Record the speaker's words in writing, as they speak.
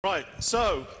Right,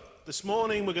 so this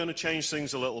morning we're going to change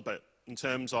things a little bit in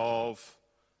terms of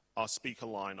our speaker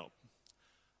lineup.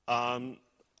 I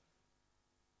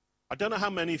don't know how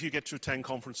many of you get to attend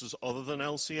conferences other than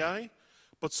LCA,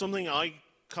 but something I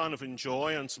kind of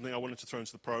enjoy and something I wanted to throw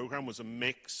into the program was a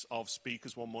mix of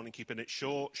speakers one morning, keeping it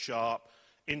short, sharp,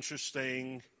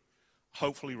 interesting,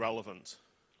 hopefully relevant.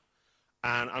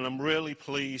 And I'm really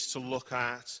pleased to look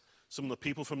at some of the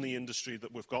people from the industry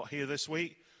that we've got here this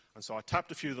week. And so I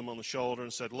tapped a few of them on the shoulder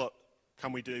and said, look,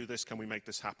 can we do this? Can we make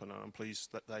this happen? And I'm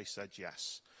pleased that they said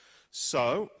yes.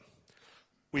 So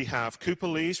we have Cooper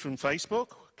Lees from Facebook,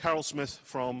 Carol Smith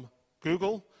from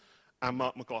Google, and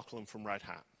Mark McLoughlin from Red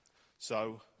Hat.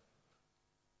 So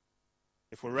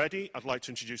if we're ready, I'd like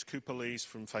to introduce Cooper Lees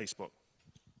from Facebook.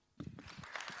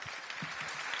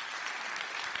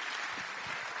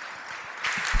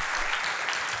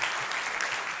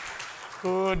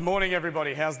 Good morning,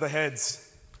 everybody. How's the heads?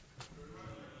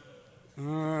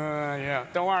 Yeah,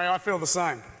 don't worry, I feel the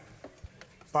same.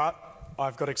 But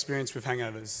I've got experience with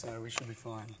hangovers, so we should be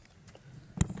fine.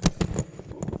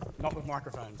 Not with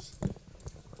microphones.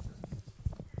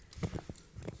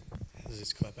 Does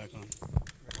this clap back on?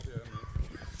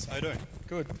 How you doing?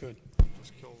 Good, good.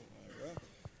 Just kill there we go.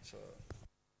 So.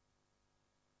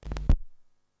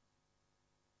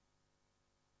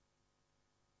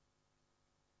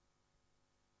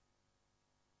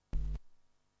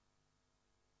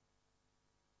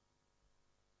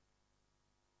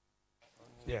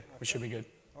 Yeah, we should be good.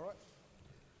 All right.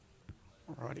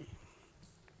 Alrighty.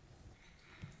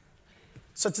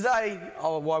 So today,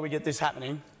 why we get this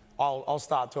happening, I'll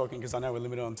start talking because I know we're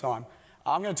limited on time.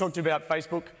 I'm going to talk to you about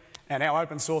Facebook and our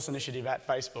open source initiative at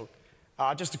Facebook.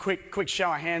 Just a quick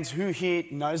show of hands, who here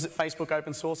knows that Facebook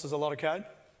open sources a lot of code?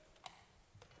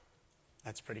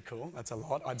 That's pretty cool. That's a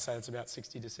lot. I'd say it's about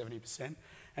 60 to 70%.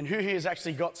 And who here has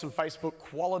actually got some Facebook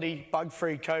quality,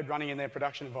 bug-free code running in their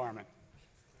production environment?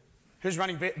 Who's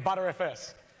running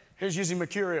Btrfs? Who's using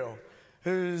Mercurial?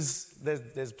 There's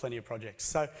plenty of projects.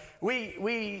 So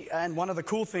and one of the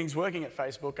cool things working at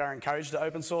Facebook are encouraged to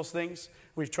open source things.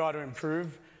 We've tried to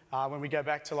improve. When we go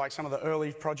back to like some of the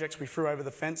early projects we threw over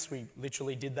the fence, we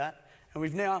literally did that. And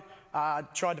we've now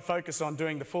tried to focus on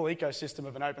doing the full ecosystem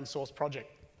of an open source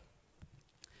project.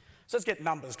 So let's get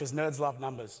numbers, because nerds love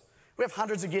numbers. We have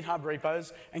hundreds of GitHub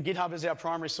repos, and GitHub is our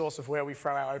primary source of where we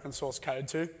throw our open source code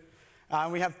to.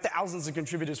 We have thousands of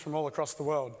contributors from all across the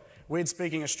world.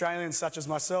 Weird-speaking Australians such as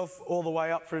myself, all the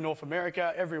way up through North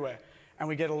America, everywhere. And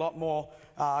we get a lot more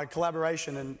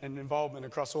collaboration and involvement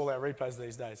across all our repos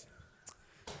these days.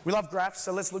 We love graphs,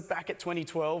 so let's look back at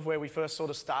 2012, where we first sort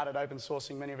of started open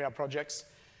sourcing many of our projects.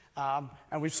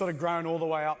 And we've sort of grown all the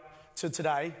way up to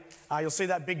today. You'll see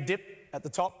that big dip at the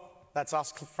top. That's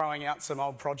us throwing out some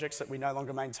old projects that we no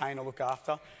longer maintain or look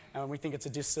after. And we think it's a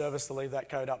disservice to leave that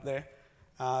code up there.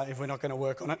 If we're not going to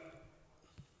work on it.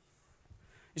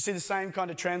 You see the same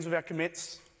kind of trends with our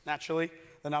commits, naturally,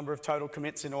 the number of total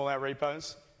commits in all our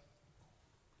repos.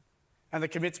 And the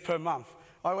commits per month.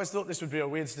 I always thought this would be a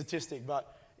weird statistic,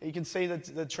 but you can see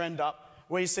the trend up.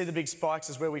 Where you see the big spikes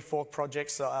is where we fork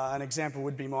projects. An example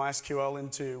would be MySQL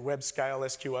into web-scale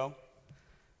SQL.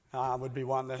 Would be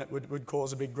one that would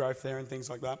cause a big growth there and things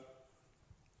like that.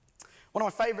 One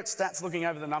of my favourite stats looking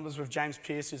over the numbers with James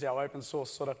Pierce, who's our open source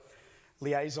sort of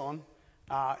liaison,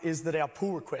 is that our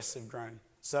pull requests have grown.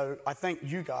 So I thank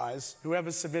you guys,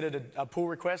 whoever submitted a pull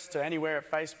request to anywhere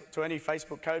at Facebook, to any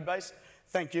Facebook code base,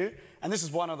 thank you. And this is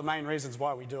one of the main reasons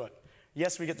why we do it.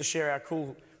 Yes, we get to share our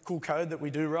cool code that we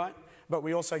do write, but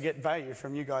we also get value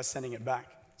from you guys sending it back.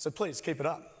 So please keep it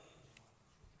up.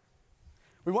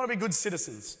 We want to be good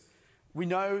citizens. We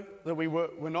know that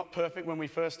we're not perfect when we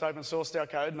first open sourced our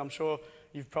code, and I'm sure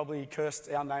you've probably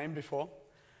cursed our name before.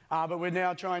 But we're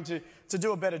now trying to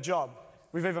do a better job.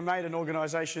 We've even made an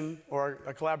organisation or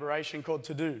a collaboration called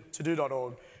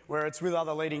todo.org, where it's with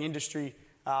other leading industry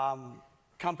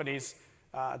companies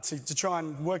to try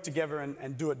and work together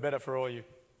and do it better for all you.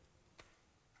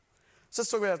 So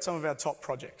let's talk about some of our top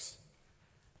projects.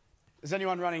 Is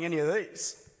anyone running any of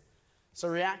these? So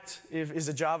React is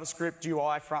a JavaScript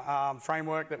UI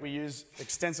framework that we use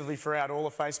extensively throughout all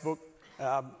of Facebook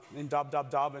in dub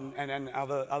and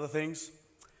other things.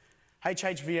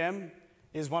 HHVM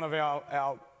is one of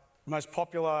our most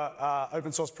popular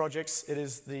open source projects. It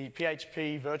is the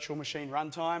PHP virtual machine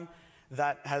runtime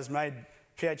that has made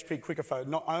PHP quicker for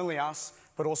not only us,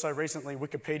 but also recently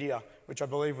Wikipedia, which I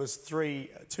believe was 2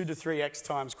 to 3x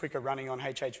times quicker running on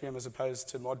HHVM as opposed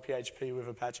to mod PHP with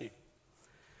Apache.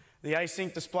 The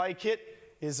async display kit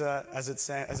is, as it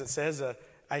says, an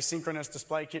asynchronous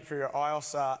display kit for your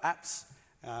iOS apps.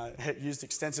 used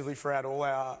extensively throughout all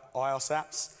our iOS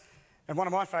apps. And one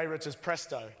of my favorites is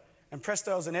Presto. And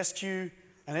Presto is an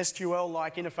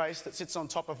SQL-like interface that sits on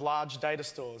top of large data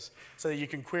stores so that you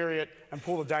can query it and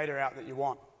pull the data out that you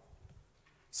want.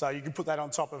 So you can put that on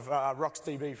top of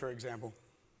RocksDB, for example.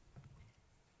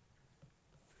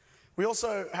 We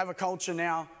also have a culture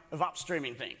now of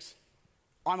upstreaming things.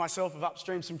 I myself have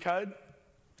upstreamed some code.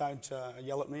 Don't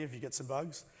yell at me if you get some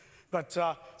bugs. But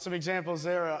some examples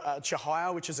there are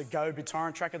Chihaya, which is a Go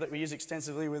BitTorrent tracker that we use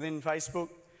extensively within Facebook.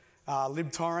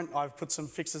 LibTorrent, I've put some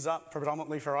fixes up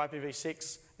predominantly for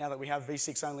IPv6 now that we have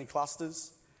v6-only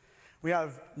clusters. We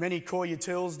have many core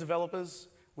utils developers.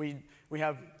 We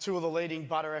have 2 of the leading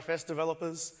ButterFS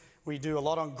developers. We do a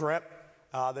lot on grep.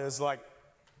 There's like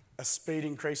a speed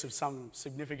increase of some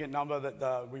significant number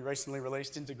that we recently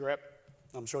released into grep.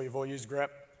 I'm sure you've all used grep.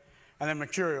 And then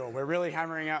Mercurial. We're really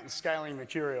hammering out and scaling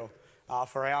Mercurial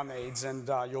for our needs, and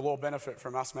you'll all benefit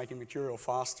from us making Mercurial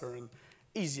faster and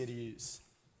easier to use.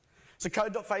 So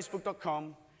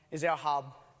code.facebook.com is our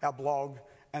hub, our blog,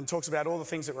 and talks about all the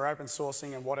things that we're open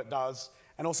sourcing and what it does,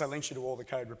 and also links you to all the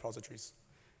code repositories.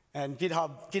 And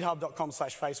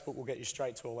github.com/Facebook will get you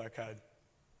straight to all our code.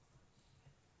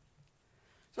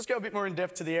 So let's go a bit more in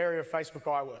depth to the area of Facebook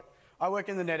I work. I work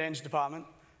in the NetEng department.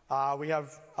 We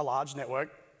have a large network,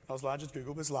 not as large as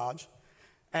Google, but it's large.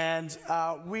 And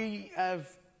we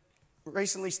have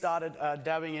recently started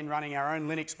dabbing in running our own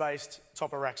Linux-based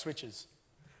top-of-rack switches.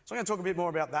 So I'm going to talk a bit more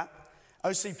about that.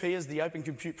 OCP is the Open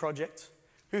Compute Project.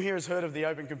 Who here has heard of the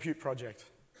Open Compute Project?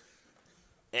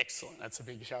 Excellent, that's a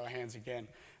big show of hands again.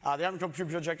 The Open Compute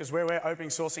Project is where we're open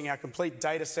sourcing our complete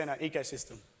data center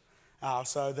ecosystem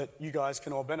so that you guys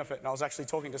can all benefit. And I was actually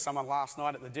talking to someone last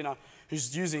night at the dinner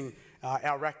who's using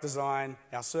our rack design,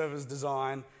 our servers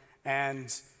design,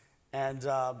 and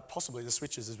possibly the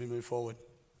switches as we move forward.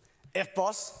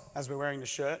 FBOSS, as we're wearing the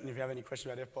shirt, and if you have any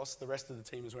questions about FBOSS, the rest of the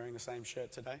team is wearing the same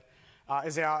shirt today,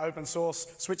 is our open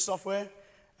source switch software.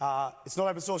 It's not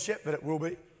open source yet, but it will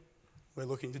be. We're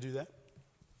looking to do that.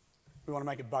 We want to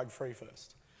make it bug-free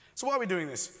first. So why are we doing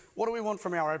this? What do we want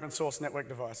from our open source network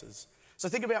devices? So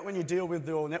think about when you deal with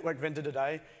your network vendor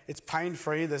today. It's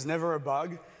pain-free. There's never a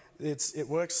bug. It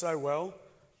works so well.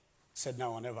 Said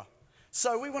no one ever.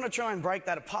 So we want to try and break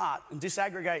that apart and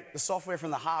disaggregate the software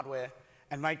from the hardware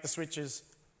and make the switches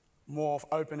more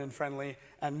open and friendly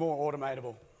and more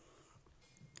automatable.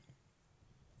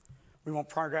 We want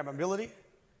programmability,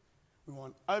 we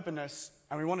want openness,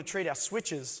 and we want to treat our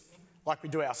switches like we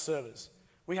do our servers.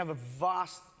 We have a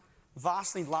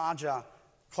vastly larger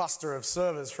cluster of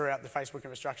servers throughout the Facebook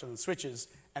infrastructure than switches,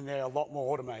 and they're a lot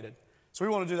more automated. So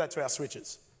we want to do that to our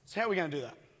switches. So how are we going to do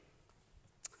that?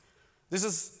 This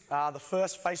is the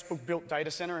first Facebook-built data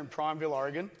center in Prineville,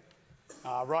 Oregon.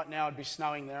 Right now it'd be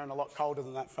snowing there and a lot colder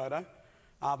than that photo.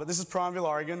 But this is Prineville,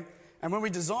 Oregon. And when we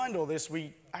designed all this,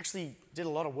 we actually did a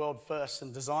lot of world firsts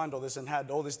and designed all this and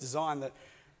had all this design that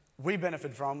we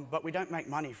benefit from, but we don't make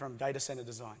money from data center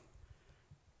design.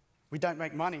 We don't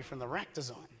make money from the rack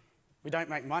design. We don't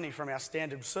make money from our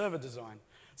standard server design.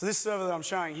 So this server that I'm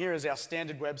showing here is our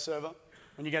standard web server.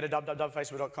 When you go to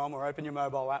www.facebook.com or open your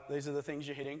mobile app, these are the things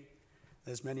you're hitting.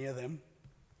 There's many of them.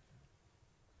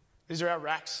 These are our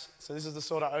racks. So this is the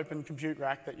sort of open compute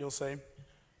rack that you'll see.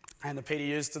 And the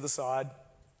PDUs to the side.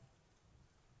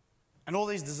 And all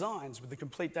these designs with the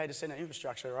complete data center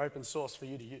infrastructure are open source for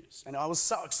you to use. And I was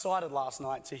so excited last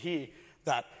night to hear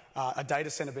that a data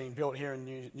center being built here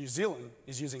in New Zealand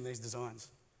is using these designs.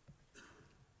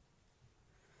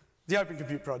 The Open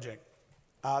Compute Project.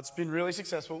 It's been really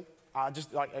successful.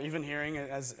 Just like even hearing it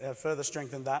has further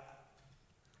strengthened that.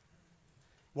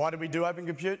 Why did we do Open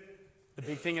Compute? The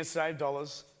big thing is save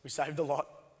dollars. We saved a lot.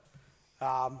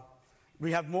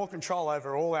 We have more control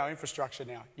over all our infrastructure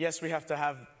now. Yes, we have to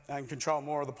have and control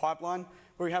more of the pipeline,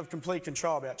 but we have complete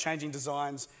control about changing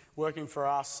designs, working for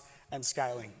us, and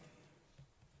scaling.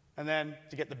 And then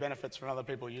to get the benefits from other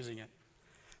people using it.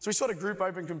 So we sort of group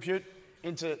Open Compute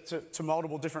into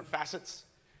multiple different facets.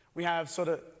 We have sort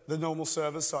of the normal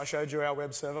servers, so I showed you our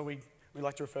web server. We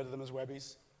like to refer to them as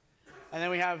webbies. And then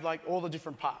we have like all the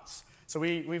different parts. So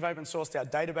we've open sourced our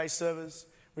database servers.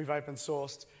 We've open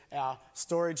sourced our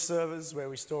storage servers where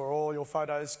we store all your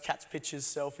photos, cats, pictures,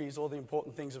 selfies, all the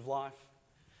important things of life.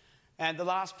 And the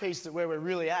last piece that where we're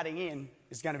really adding in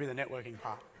is going to be the networking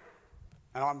part.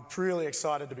 And I'm really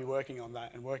excited to be working on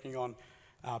that and working on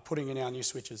putting in our new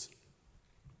switches.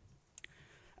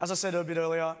 As I said a bit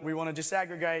earlier, we want to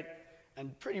disaggregate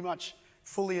and pretty much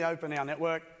fully open our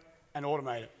network and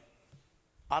automate it.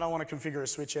 I don't want to configure a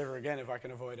switch ever again if I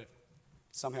can avoid it.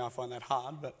 Somehow I find that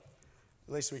hard, but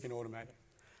at least we can automate it.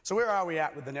 So where are we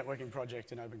at with the networking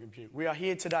project in Open Compute? We are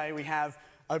here today. We have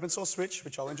open source switch,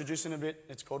 which I'll introduce in a bit.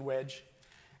 It's called Wedge.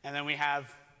 And then we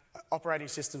have operating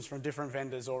systems from different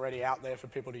vendors already out there for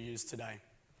people to use today.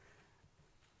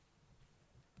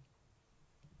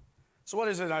 So what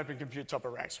is an Open Compute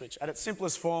top-of-rack switch? At its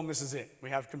simplest form, this is it.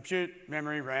 We have compute,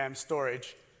 memory, RAM,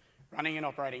 storage, running an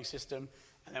operating system,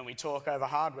 and then we talk over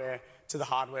hardware to the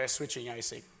hardware switching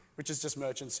ASIC, which is just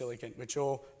merchant silicon, which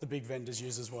all the big vendors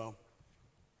use as well.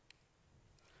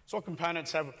 So what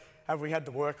components have we had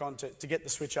to work on to get the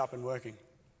switch up and working?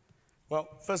 Well,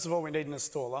 first of all, we need an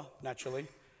installer, naturally,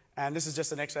 and this is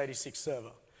just an x86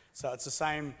 server. So it's the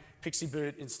same Pixie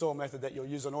boot install method that you'll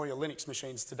use on all your Linux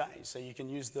machines today, so you can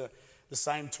use the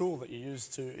same tool that you use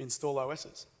to install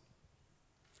OSs.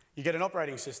 You get an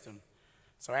operating system.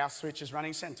 So our switch is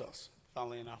running CentOS,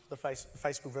 funnily enough, the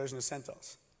Facebook version of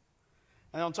CentOS.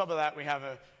 And on top of that, we have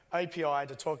an API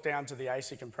to talk down to the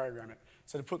ASIC and program it.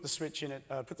 So to put the switch in it,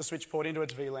 put the switch port into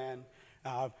its VLAN,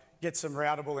 get some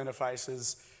routable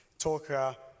interfaces, talk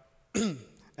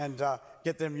and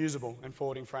get them usable and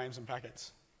forwarding frames and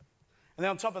packets. And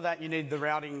then on top of that, you need the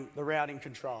routing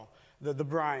control, the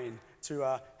brain,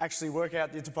 to actually work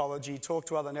out the topology, talk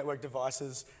to other network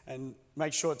devices, and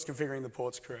make sure it's configuring the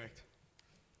ports correct.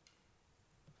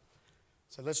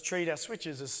 So let's treat our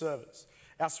switches as servers.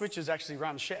 Our switches actually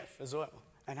run Chef as well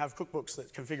and have cookbooks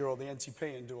that configure all the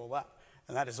NTP and do all that.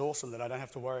 And that is awesome that I don't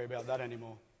have to worry about that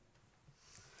anymore.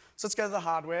 So let's go to the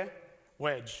hardware,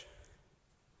 Wedge.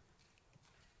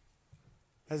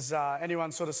 Has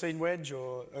anyone sort of seen Wedge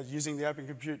or using the Open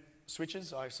Compute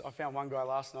switches? I found one guy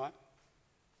last night.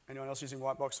 Anyone else using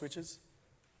white box switches?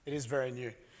 It is very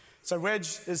new. So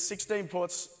Wedge is 16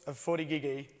 ports of 40 gig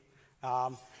E.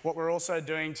 What we're also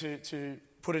doing to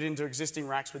put it into existing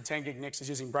racks with 10 gig NICs is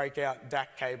using breakout DAC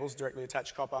cables, directly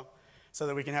attached copper, so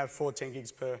that we can have 4 10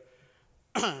 gigs per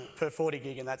 40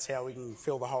 gig, and that's how we can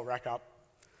fill the whole rack up.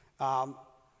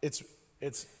 It's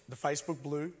the Facebook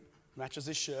blue, matches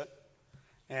this shirt,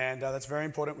 and that's very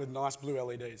important with nice blue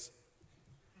LEDs.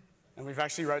 And we've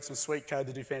actually wrote some sweet code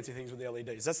to do fancy things with the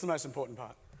LEDs. That's the most important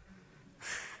part.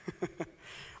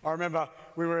 I remember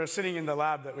we were sitting in the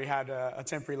lab that we had, a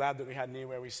temporary lab that we had near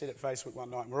where we sit at Facebook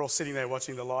one night, and we're all sitting there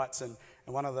watching the lights, and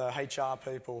one of the HR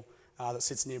people that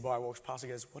sits nearby walks past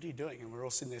and goes, "What are you doing?" And we're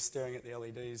all sitting there staring at the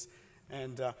LEDs,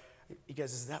 and he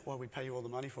goes, "Is that what we pay you all the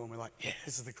money for?" And we're like, "Yeah,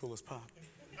 this is the coolest part."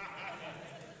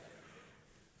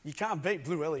 You can't beat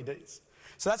blue LEDs.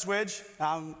 So that's Wedge.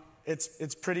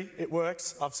 It's pretty, it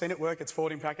works. I've seen it work. It's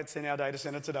forwarding packets in our data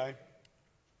center today.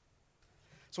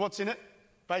 So what's in it?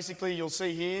 Basically, you'll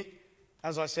see here,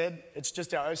 as I said, it's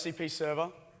just our OCP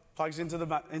server, plugs into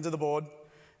the board,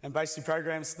 and basically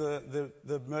programs the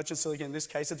merchant silicon. In this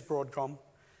case, it's Broadcom,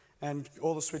 and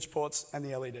all the switch ports and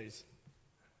the LEDs.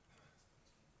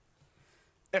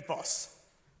 FBOSS.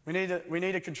 We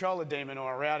need a controller daemon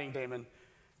or a routing daemon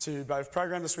to both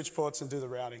program the switch ports and do the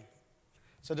routing.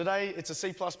 So today, it's a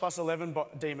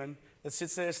C++11 daemon that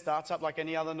sits there, starts up like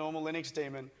any other normal Linux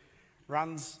daemon,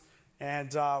 runs,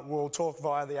 and will talk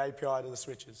via the API to the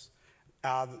switches.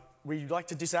 We like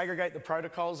to disaggregate the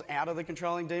protocols out of the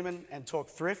controlling daemon and talk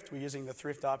thrift. We're using the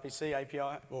thrift RPC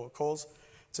API or calls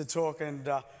to talk and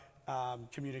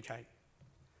communicate.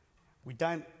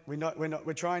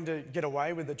 We're trying to get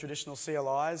away with the traditional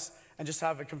CLIs and just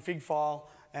have a config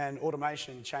file and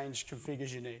automation change config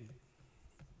as you need.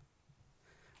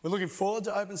 We're looking forward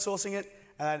to open sourcing it,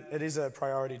 and it is a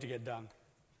priority to get done.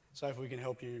 So if we can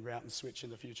help you route and switch in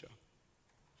the future.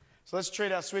 So let's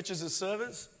treat our switches as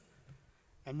servers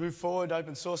and move forward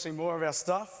open sourcing more of our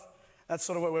stuff. That's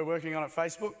sort of what we're working on at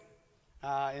Facebook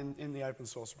in the open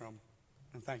source realm.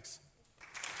 And thanks.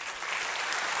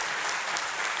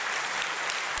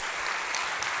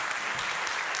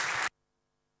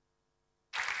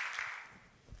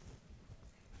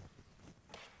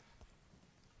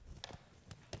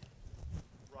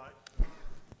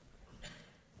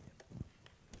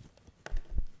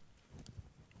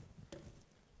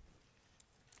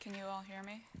 Can you all hear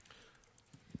me?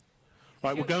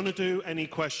 Right, we're going to do any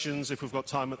questions if we've got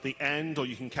time at the end, or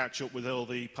you can catch up with all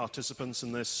the participants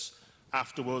in this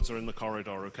afterwards or in the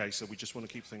corridor, okay? So we just want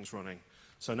to keep things running.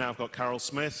 So now I've got Carol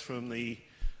Smith from the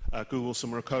Google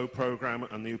Summer of Code program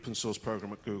and the open source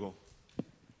program at Google.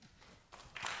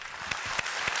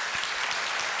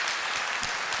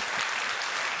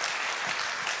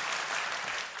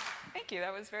 Thank you,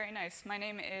 that was very nice. My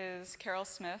name is Carol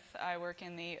Smith. I work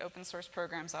in the Open Source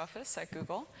Programs Office at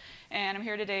Google, and I'm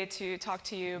here today to talk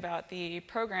to you about the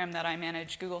program that I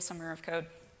manage, Google Summer of Code.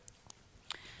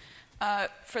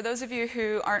 For those of you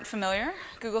who aren't familiar,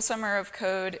 Google Summer of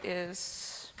Code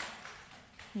is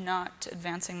not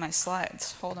advancing my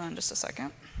slides. Hold on just a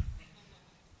second.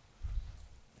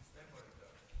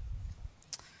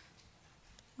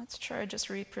 Let's try just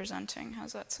representing.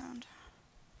 How's that sound?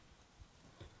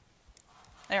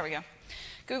 There we go.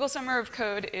 Google Summer of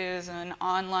Code is an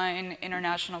online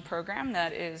international program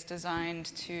that is designed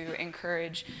to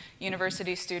encourage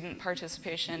university student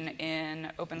participation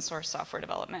in open source software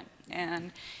development.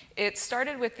 And it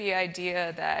started with the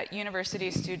idea that university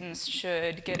students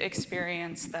should get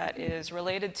experience that is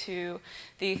related to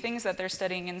the things that they're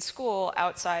studying in school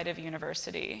outside of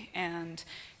university. And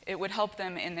it would help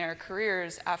them in their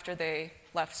careers after they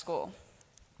left school.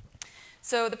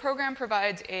 So the program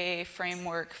provides a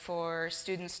framework for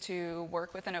students to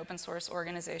work with an open source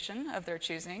organization of their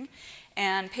choosing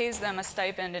and pays them a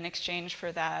stipend in exchange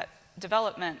for that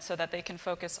development so that they can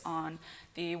focus on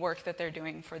the work that they're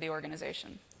doing for the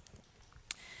organization.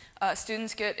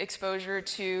 Students get exposure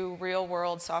to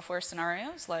real-world software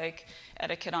scenarios like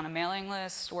etiquette on a mailing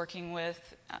list, working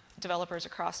with developers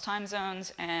across time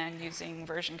zones, and using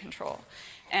version control.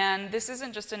 And this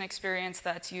isn't just an experience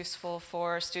that's useful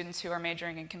for students who are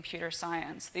majoring in computer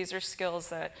science. These are skills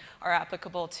that are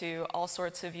applicable to all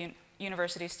sorts of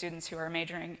university students who are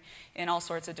majoring in all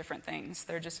sorts of different things.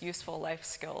 They're just useful life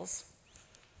skills.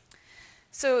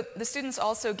 So the students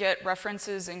also get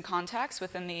references and contacts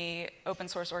within the open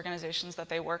source organizations that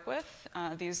they work with.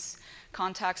 These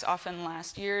contacts often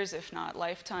last years, if not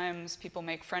lifetimes. People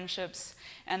make friendships,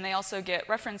 and they also get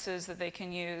references that they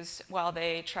can use while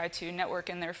they try to network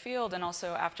in their field and also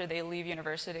after they leave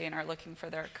university and are looking for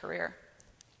their career.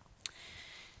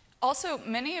 Also,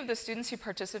 many of the students who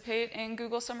participate in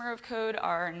Google Summer of Code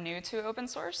are new to open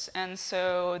source, and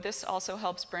so this also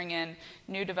helps bring in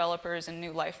new developers and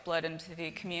new lifeblood into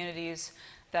the communities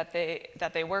that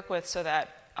they work with so that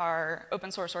our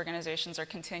open source organizations are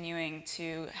continuing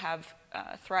to have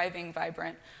thriving,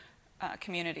 vibrant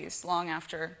communities long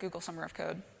after Google Summer of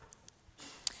Code.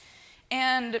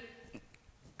 And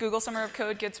Google Summer of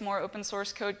Code gets more open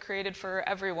source code created for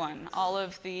everyone. All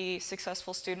of the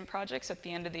successful student projects at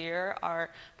the end of the year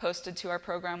are posted to our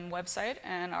program website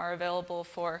and are available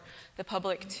for the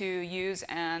public to use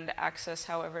and access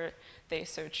however they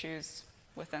so choose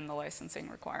within the licensing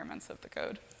requirements of the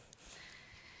code.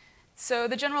 So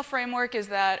the general framework is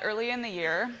that early in the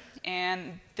year,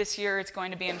 and this year it's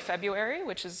going to be in February,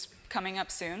 which is coming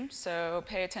up soon, so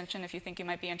pay attention if you think you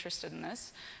might be interested in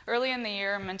this. Early in the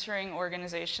year, mentoring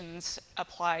organizations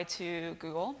apply to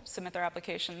Google, submit their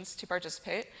applications to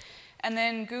participate, and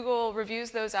then Google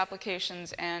reviews those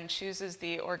applications and chooses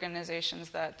the organizations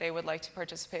that they would like to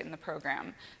participate in the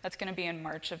program. That's going to be in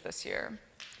March of this year.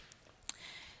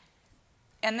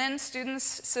 And then students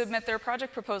submit their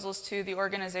project proposals to the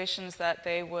organizations that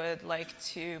they would like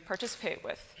to participate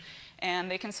with.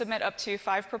 And they can submit up to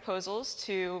 5 proposals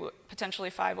to potentially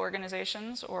 5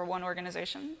 organizations or 1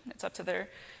 organization. It's up to their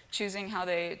choosing how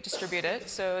they distribute it.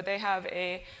 So they have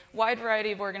a wide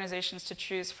variety of organizations to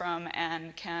choose from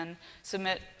and can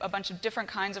submit a bunch of different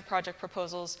kinds of project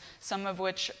proposals, some of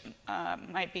which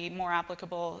might be more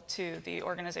applicable to the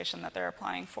organization that they're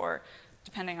applying for,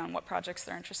 depending on what projects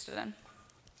they're interested in.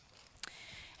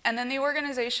 And then the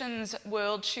organizations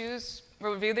will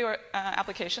review the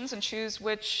applications and choose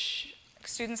which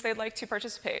students they'd like to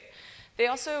participate. They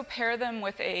also pair them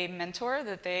with a mentor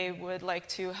that they would like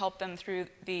to help them through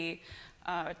the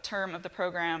term of the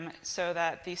program so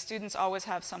that the students always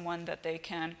have someone that they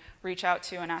can reach out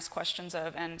to and ask questions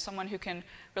of and someone who can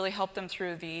really help them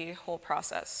through the whole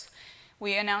process.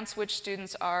 We announce which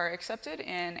students are accepted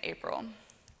in April.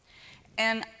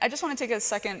 And I just want to take a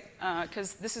second,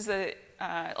 because this is the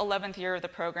 11th year of the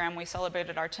program. We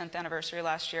celebrated our 10th anniversary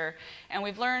last year, and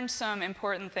we've learned some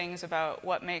important things about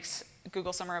what makes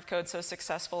Google Summer of Code so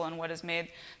successful and what has made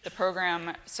the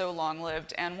program so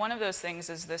long-lived. And one of those things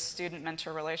is this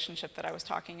student-mentor relationship that I was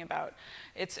talking about.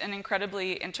 It's an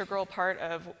incredibly integral part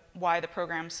of why the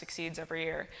program succeeds every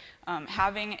year.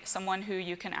 Having someone who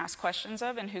you can ask questions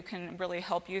of and who can really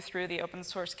help you through the open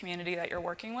source community that you're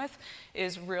working with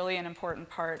is really an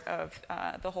important part of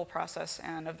the whole process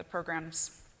and of the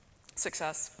program's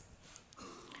success.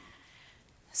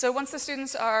 So once the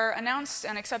students are announced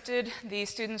and accepted, the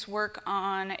students work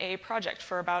on a project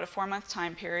for about a 4-month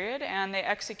time period, and they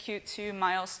execute 2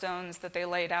 milestones that they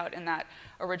laid out in that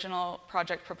original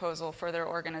project proposal for their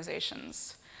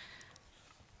organizations.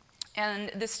 And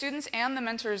the students and the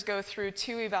mentors go through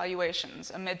 2 evaluations,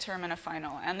 a midterm and a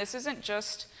final. And this isn't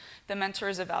just The mentor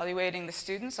is evaluating the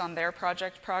students on their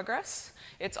project progress.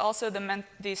 It's also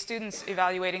the students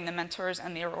evaluating the mentors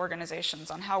and their organizations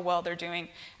on how well they're doing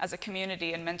as a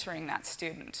community in mentoring that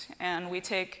student. And we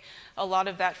take a lot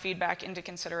of that feedback into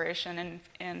consideration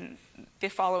in the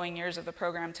following years of the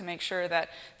program to make sure that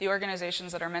the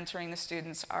organizations that are mentoring the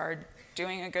students are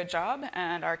doing a good job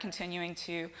and are continuing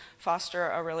to foster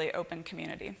a really open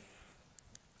community.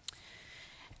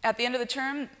 At the end of the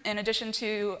term, in addition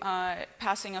to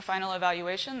passing a final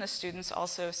evaluation, the students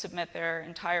also submit their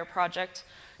entire project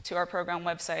to our program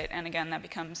website, and again, that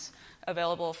becomes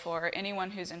available for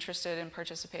anyone who's interested in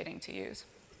participating to use.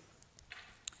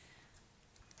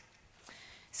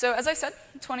 So as I said,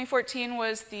 2014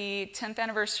 was the 10th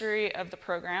anniversary of the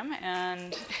program,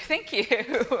 and thank you.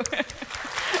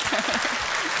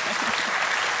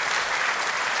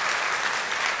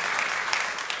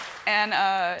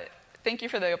 And thank you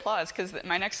for the applause, because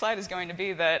my next slide is going to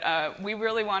be that we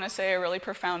really want to say a really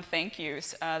profound thank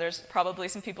yous. There's probably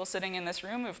some people sitting in this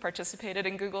room who've participated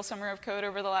in Google Summer of Code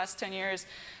over the last 10 years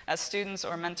as students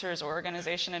or mentors or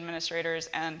organization administrators,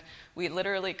 and we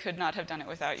literally could not have done it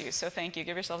without you. So thank you.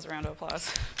 Give yourselves a round of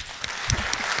applause.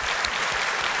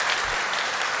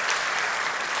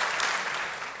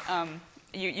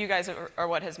 You guys are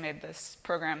what has made this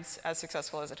program as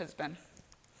successful as it has been.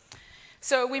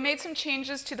 So we made some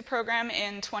changes to the program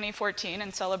in 2014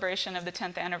 in celebration of the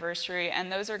 10th anniversary,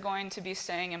 and those are going to be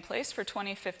staying in place for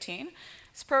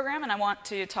 2015's program, and I want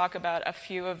to talk about a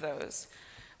few of those.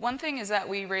 One thing is that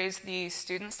we raised the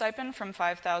student stipend from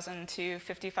 $5,000 to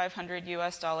 $5,500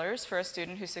 US for a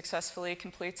student who successfully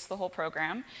completes the whole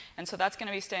program, and so that's going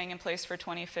to be staying in place for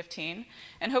 2015,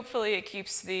 and hopefully it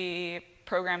keeps the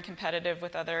program competitive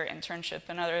with other internship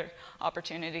and other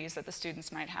opportunities that the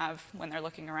students might have when they're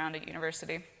looking around at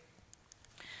university.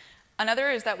 Another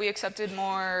is that we accepted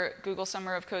more Google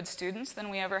Summer of Code students than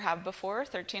we ever have before,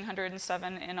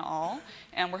 1,307 in all,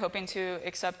 and we're hoping to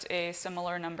accept a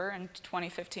similar number in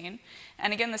 2015.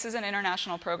 And again, this is an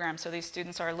international program, so these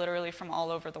students are literally from all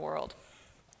over the world.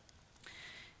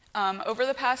 Over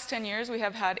the past 10 years, we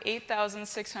have had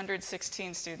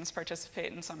 8,616 students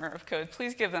participate in Summer of Code.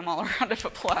 Please give them all a round of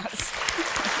applause.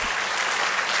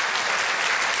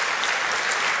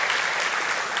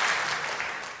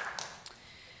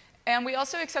 And we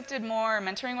also accepted more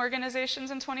mentoring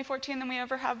organizations in 2014 than we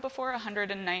ever have before,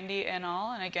 190 in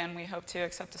all. And again, we hope to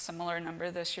accept a similar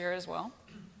number this year as well.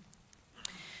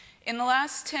 In the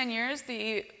last 10 years,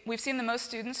 we've seen the most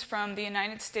students from the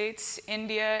United States,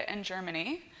 India, and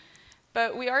Germany.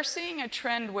 But we are seeing a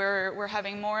trend where we're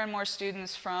having more and more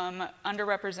students from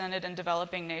underrepresented and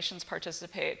developing nations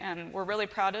participate. And we're really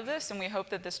proud of this, and we hope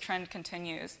that this trend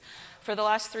continues. For the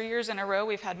last 3 years in a row,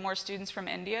 we've had more students from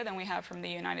India than we have from the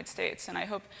United States. And I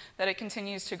hope that it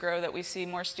continues to grow, that we see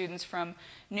more students from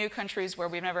new countries where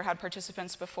we've never had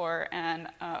participants before. And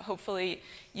hopefully,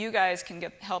 you guys can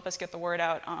help us get the word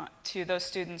out to those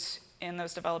students in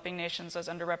those developing nations, those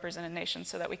underrepresented nations,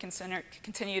 so that we can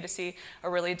continue to see a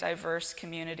really diverse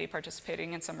community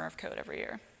participating in Summer of Code every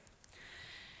year.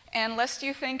 And lest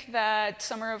you think that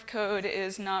Summer of Code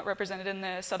is not represented in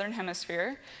the Southern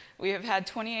Hemisphere, we have had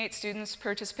 28 students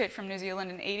participate from New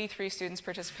Zealand and 83 students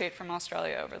participate from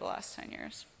Australia over the last 10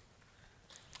 years.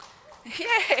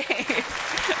 Yay!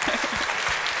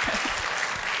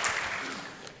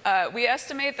 We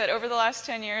estimate that over the last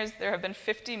 10 years, there have been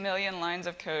 50 million lines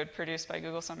of code produced by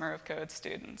Google Summer of Code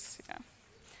students. Yeah.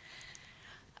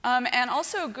 And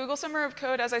also, Google Summer of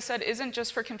Code, as I said, isn't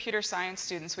just for computer science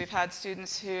students. We've had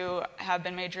students who have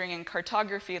been majoring in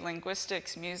cartography,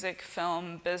 linguistics, music,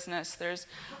 film, business. There's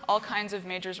all kinds of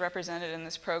majors represented in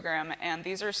this program, and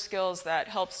these are skills that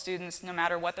help students no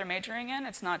matter what they're majoring in.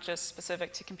 It's not just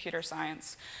specific to computer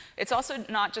science. It's also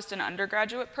not just an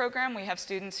undergraduate program. We have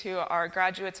students who are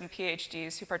graduates and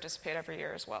PhDs who participate every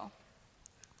year as well.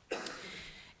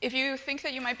 If you think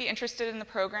that you might be interested in the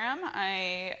program,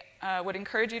 I would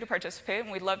encourage you to participate,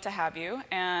 and we'd love to have you.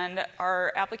 And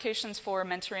our applications for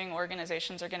mentoring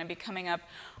organizations are going to be coming up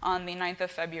on the 9th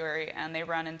of February, and they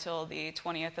run until the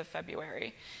 20th of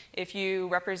February. If you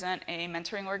represent a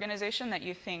mentoring organization that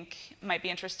you think might be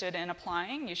interested in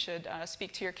applying, you should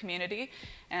speak to your community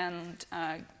and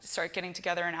start getting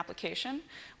together an application.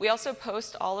 We also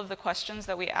post all of the questions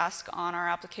that we ask on our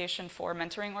application for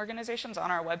mentoring organizations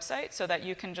on our website, so that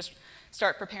you can just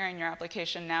start preparing your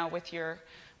application now with your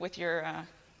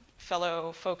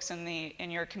fellow folks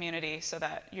in your community, so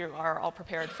that you are all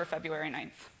prepared for February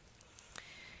 9th.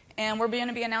 And we're going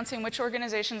to be announcing which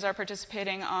organizations are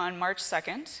participating on March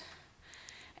 2nd.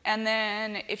 And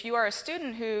then if you are a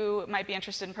student who might be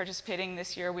interested in participating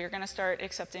this year, we are going to start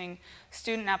accepting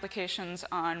student applications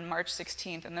on March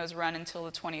 16th, and those run until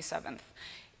the 27th.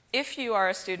 If you are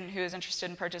a student who is interested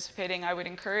in participating, I would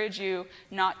encourage you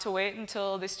not to wait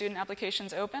until the student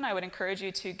applications open. I would encourage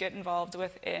you to get involved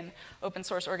with an open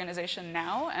source organization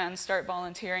now and start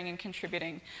volunteering and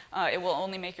contributing. It will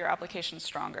only make your application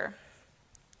stronger.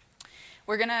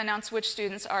 We're going to announce which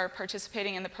students are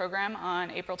participating in the program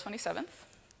on April 27th.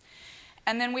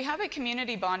 And then we have a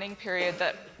community bonding period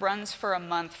that runs for a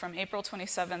month from April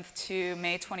 27th to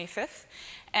May 25th.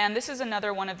 And this is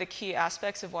another one of the key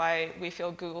aspects of why we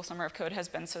feel Google Summer of Code has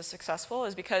been so successful,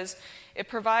 is because it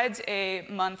provides a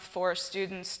month for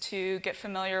students to get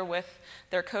familiar with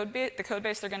their the code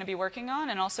base they're going to be working on,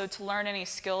 and also to learn any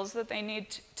skills that they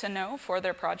need to know for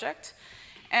their project.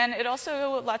 And it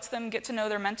also lets them get to know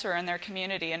their mentor and their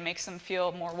community and makes them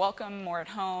feel more welcome, more at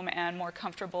home, and more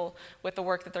comfortable with the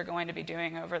work that they're going to be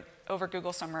doing over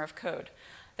Google Summer of Code.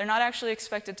 They're not actually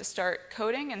expected to start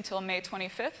coding until May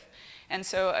 25th. And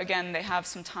so, again, they have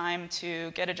some time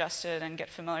to get adjusted and get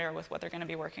familiar with what they're going to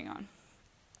be working on.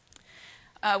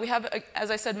 We have,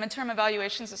 as I said, midterm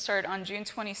evaluations that start on June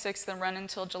 26th and run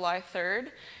until July 3rd.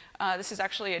 This is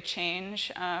actually a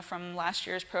change from last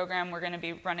year's program. We're going to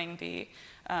be running the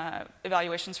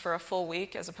evaluations for a full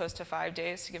week as opposed to 5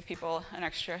 days to give people an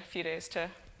extra few days to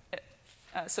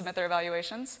submit their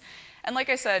evaluations. And like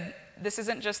I said, this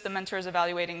isn't just the mentors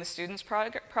evaluating the students'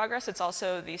 progress, it's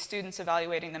also the students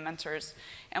evaluating the mentors.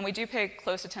 And we do pay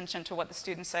close attention to what the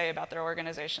students say about their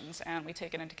organizations, and we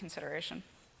take it into consideration.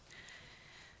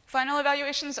 Final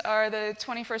evaluations are the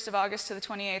 21st of August to the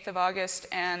 28th of August,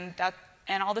 and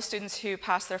all the students who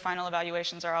pass their final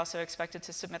evaluations are also expected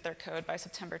to submit their code by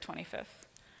September 25th.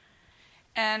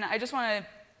 And I just want to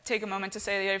take a moment to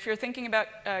say that if you're thinking about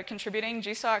contributing,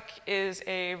 GSOC is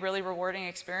a really rewarding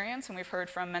experience, and we've heard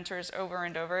from mentors over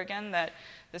and over again that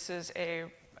this is a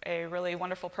really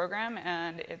wonderful program,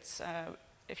 and it's,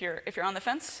 if you're on the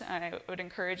fence, I would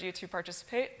encourage you to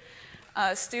participate.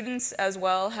 Students as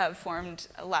well have formed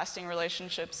lasting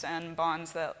relationships and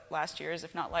bonds that last years,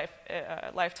 if not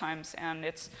lifetimes, and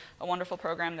it's a wonderful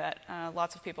program that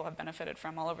lots of people have benefited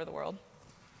from all over the world.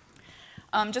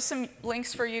 Just some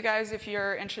links for you guys if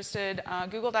you're interested.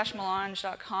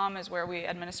 Google-melange.com is where we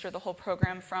administer the whole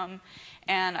program from.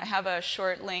 And I have a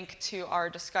short link to our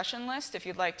discussion list if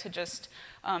you'd like to just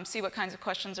see what kinds of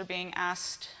questions are being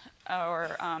asked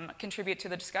or contribute to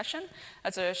the discussion.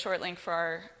 That's a short link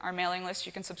for our mailing list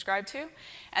you can subscribe to.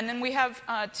 And then we have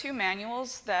 2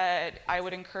 manuals that I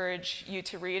would encourage you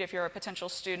to read if you're a potential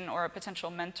student or a potential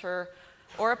mentor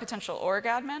or a potential org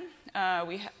admin.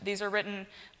 These are written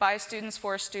by students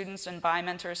for students and by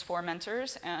mentors for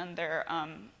mentors, and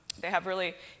they have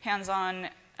really hands-on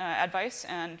advice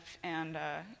and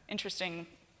interesting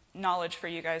knowledge for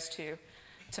you guys to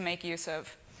make use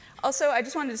of. Also, I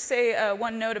just wanted to say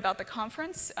one note about the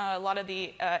conference. A lot of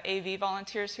the AV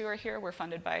volunteers who are here were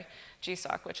funded by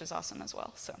GSOC, which is awesome as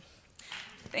well. So,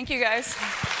 thank you guys.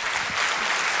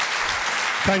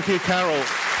 Thank you, Carol.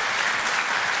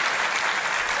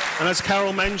 And as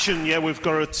Carol mentioned, yeah, we've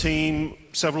got a team,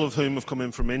 several of whom have come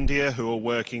in from India, who are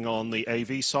working on the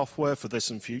AV software for this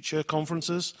and future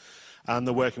conferences. And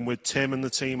they're working with Tim and the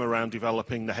team around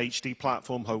developing the HD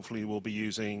platform. Hopefully we'll be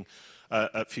using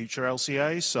at future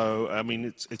LCAs. So, I mean,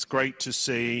 it's great to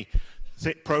see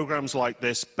programs like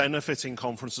this benefiting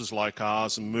conferences like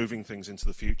ours and moving things into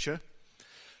the future.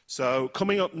 So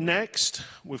coming up next,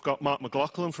 we've got Mark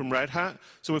McLoughlin from Red Hat.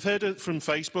 So we've heard from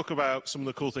Facebook about some of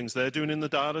the cool things they're doing in the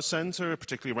data center,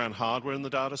 particularly around hardware in the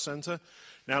data center.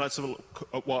 Now let's have a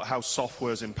look at how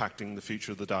software is impacting the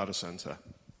future of the data center.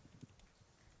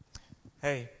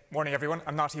 Hey, morning everyone.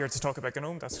 I'm not here to talk about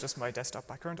GNOME, that's just my desktop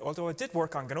background, although I did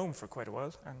work on GNOME for quite a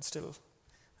while and still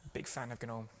a big fan of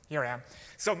GNOME. Here I am.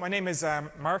 So my name is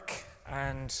Mark,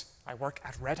 and I work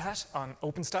at Red Hat on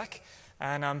OpenStack.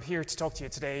 And I'm here to talk to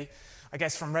you today, I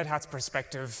guess from Red Hat's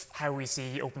perspective, how we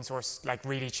see open source like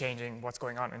really changing what's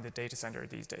going on in the data center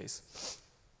these days.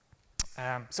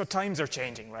 So times are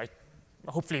changing, right?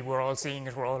 Hopefully we're all seeing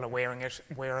it, we're all aware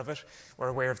of it. We're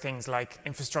aware of things like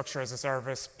infrastructure as a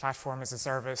service, platform as a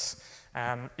service,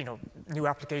 new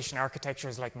application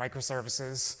architectures like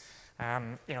microservices,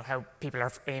 how people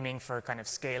are aiming for kind of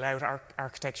scale out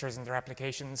architectures in their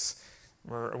applications.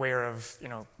 We're aware of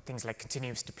things like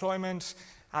continuous deployment,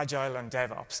 agile, and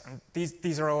DevOps. And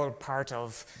these are all part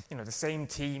of the same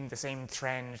team, the same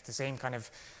trend, the same kind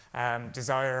of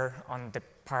desire on the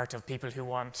part of people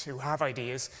who have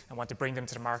ideas and want to bring them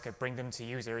to the market, bring them to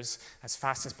users as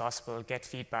fast as possible, get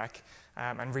feedback,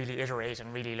 and really iterate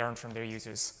and really learn from their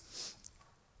users.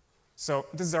 So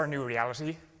this is our new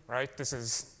reality, right? This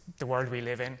is the world we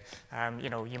live in.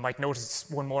 You might notice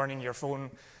one morning your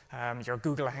phone, your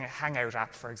Google Hangout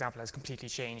app, for example, has completely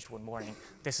changed one morning.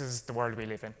 This is the world we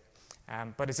live in.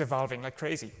 But it's evolving like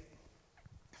crazy.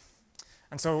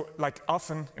 And so, like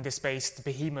often in this space, the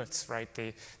behemoths, right,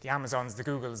 the Amazons, the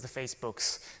Googles, the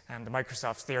Facebooks, and the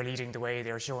Microsofts, they are leading the way.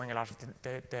 They're showing a lot of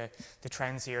the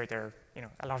trends here.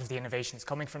 A lot of the innovation is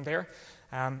coming from there,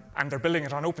 and they're building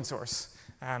it on open source.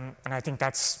 And I think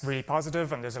that's really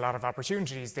positive, and there's a lot of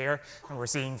opportunities there. And we're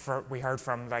seeing, we heard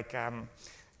from like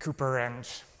Cooper and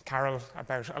Carol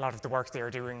about a lot of the work they are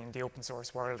doing in the open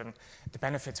source world and the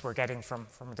benefits we're getting from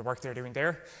the work they're doing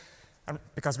there. And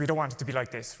because we don't want it to be like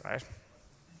this, right?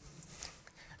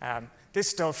 This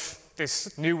stuff,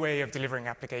 this new way of delivering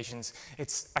applications,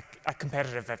 it's a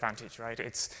competitive advantage, right?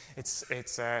 It's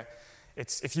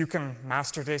if you can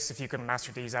master this, if you can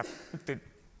master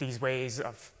these ways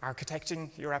of architecting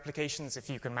your applications, if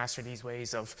you can master these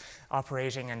ways of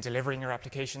operating and delivering your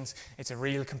applications, it's a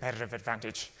real competitive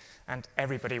advantage, and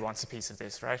everybody wants a piece of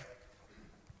this, right?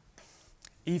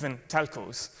 Even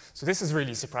telcos. So this has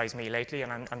really surprised me lately,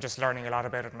 and I'm just learning a lot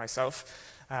about it myself.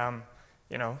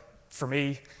 For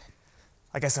me,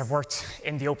 I guess I've worked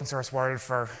in the open source world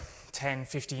for 10,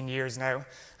 15 years now,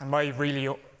 and my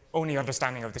really only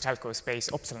understanding of the telco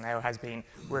space up till now has been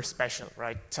we're special,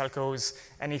 right? Telcos,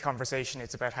 any conversation,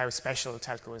 it's about how special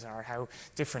telcos are, how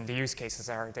different the use cases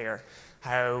are there,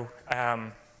 how,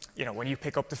 when you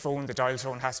pick up the phone, the dial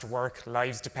tone has to work,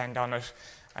 lives depend on it,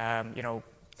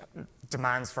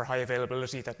 demands for high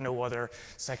availability that no other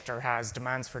sector has,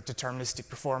 demands for deterministic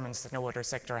performance that no other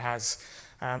sector has.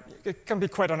 It can be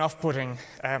quite an off-putting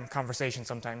conversation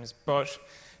sometimes, but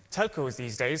telcos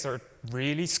these days are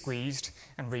really squeezed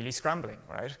and really scrambling,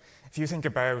 right? If you think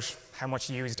about how much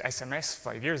you used SMS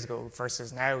 5 years ago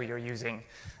versus now you're using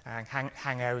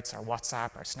Hangouts or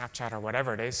WhatsApp or Snapchat or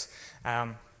whatever it is,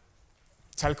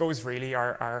 telcos really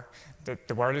are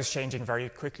the world is changing very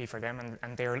quickly for them,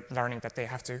 and they're learning that they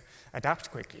have to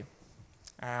adapt quickly.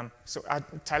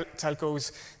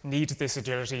 Telcos need this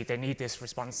agility, they need this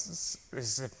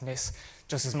responsiveness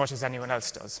just as much as anyone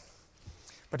else does.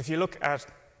 But if you look at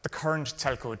the current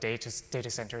telco data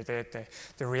center,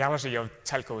 the reality of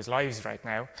telcos' lives right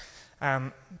now,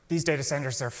 these data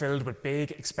centers are filled with big,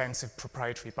 expensive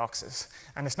proprietary boxes.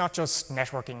 And it's not just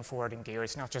networking forwarding gear,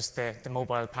 it's not just the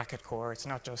mobile packet core, it's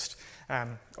not just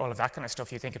all of that kind of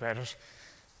stuff you think about it.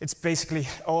 It's basically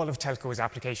all of telco's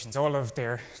applications, all of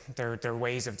their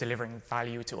ways of delivering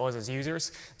value to us as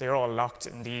users. They're all locked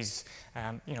in these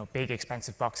big,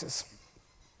 expensive boxes.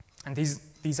 And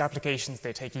these applications,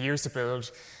 they take years to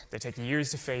build, they take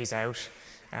years to phase out,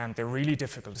 and they're really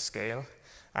difficult to scale.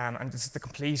 And this is the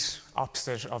complete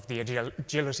opposite of the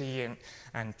agility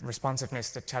and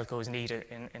responsiveness that telcos need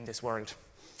in this world.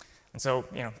 And so,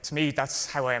 to me, that's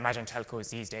how I imagine telcos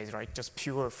these days, right? Just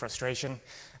pure frustration.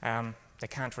 They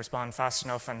can't respond fast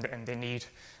enough, and they need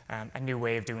a new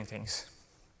way of doing things.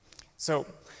 So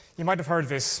you might have heard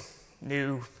this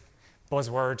new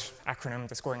buzzword acronym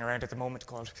that's going around at the moment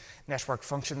called network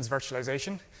functions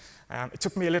virtualization. It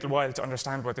took me a little while to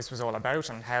understand what this was all about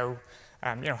and how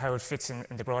it fits in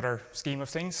the broader scheme of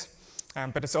things.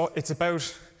 But it's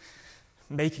about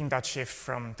making that shift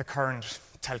from the current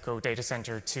telco data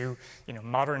center to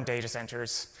modern data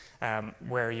centers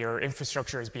where your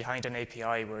infrastructure is behind an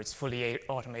API, where it's fully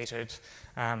automated,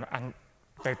 and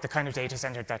the kind of data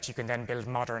center that you can then build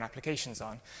modern applications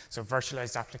on. So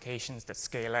virtualized applications that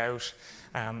scale out,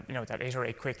 that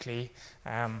iterate quickly,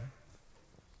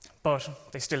 but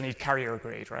they still need carrier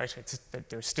grade, right?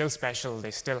 They're still special, they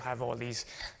still have all these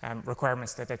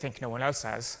requirements that they think no one else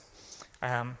has.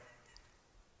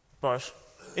 But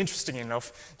interestingly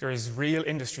enough, there is real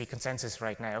industry consensus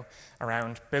right now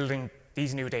around building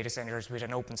these new data centers with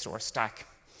an open source stack.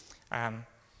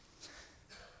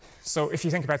 So if you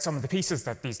think about some of the pieces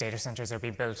that these data centers are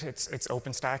being built, it's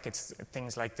OpenStack, it's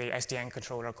things like the SDN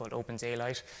controller called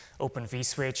OpenDaylight, Open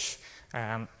vSwitch,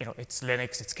 it's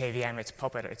Linux, it's KVM, it's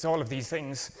Puppet, it's all of these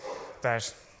things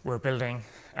that we're building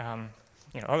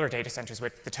other data centers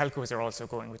with. The telcos are also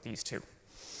going with these too.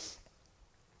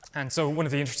 And so one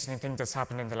of the interesting things that's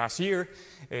happened in the last year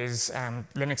is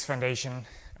Linux Foundation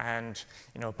and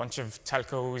a bunch of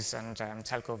telcos and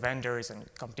telco vendors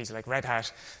and companies like Red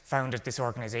Hat founded this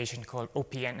organization called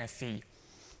OPNFV.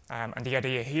 And the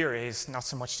idea here is not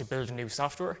so much to build new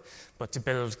software, but to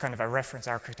build kind of a reference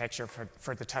architecture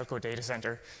for the telco data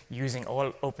center using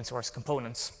all open source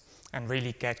components and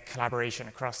really get collaboration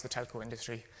across the telco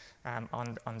industry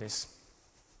on this.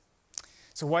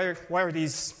 So why are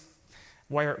these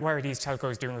why are these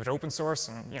telcos doing with open source,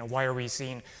 and why are we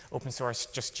seeing open source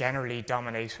just generally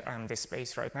dominate this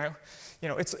space right now?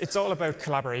 It's all about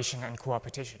collaboration and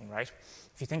co-opetition, right?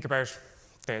 If you think about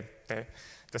the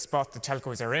spot the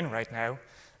telcos are in right now,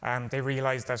 they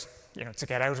realize that to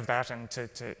get out of that and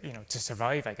to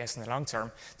survive, I guess, in the long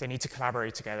term, they need to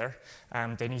collaborate together.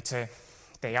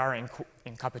 They are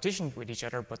in competition with each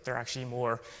other, but they're actually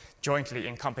more jointly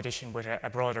in competition with a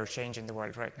broader change in the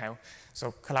world right now.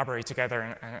 So collaborate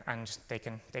together, and they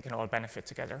can all benefit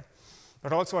together.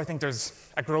 But also, I think there's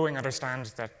a growing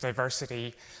understanding that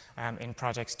diversity in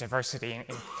projects, diversity in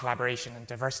collaboration, and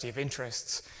diversity of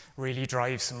interests really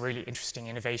drives some really interesting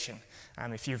innovation.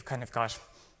 If you've kind of got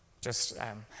just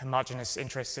homogenous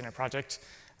interests in a project,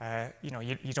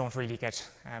 you don't really get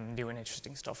new and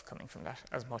interesting stuff coming from that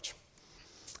as much.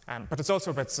 But it's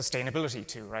also about sustainability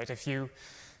too, right? If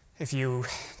you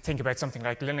think about something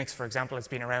like Linux, for example, it's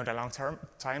been around a long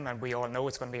time, and we all know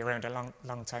it's going to be around a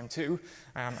long time too.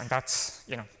 And that's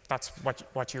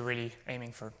what you're really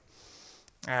aiming for.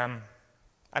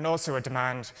 And also a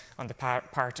demand on the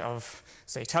part of,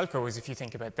 say, telcos. If you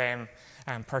think about them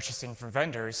purchasing from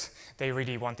vendors, they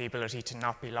really want the ability to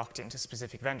not be locked into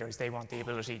specific vendors. They want the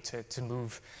ability to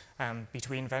move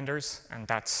between vendors, and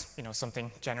that's something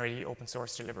generally open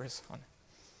source delivers on.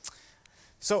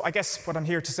 So I guess what I'm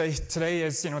here to say today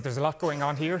is, there's a lot going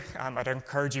on here. I'd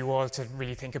encourage you all to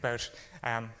really think about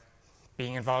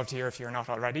being involved here if you're not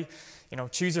already.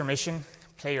 Choose your mission,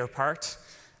 play your part.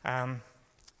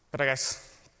 But I guess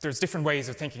there's different ways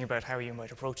of thinking about how you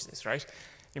might approach this, right?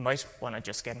 You might want to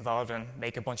just get involved and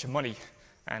make a bunch of money.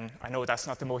 And I know that's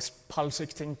not the most politic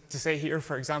thing to say here,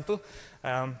 for example.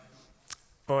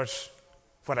 But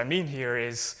what I mean here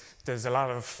is there's a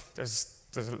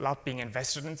lot being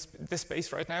invested in this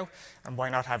space right now, and why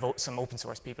not have some open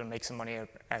source people make some money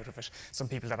out of it? Some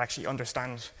people that actually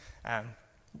understand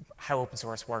how open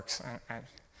source works.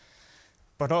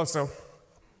 But also,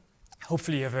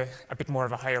 hopefully you have a bit more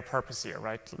of a higher purpose here,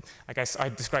 right? I guess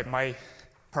I'd describe my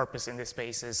purpose in this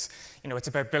space is, it's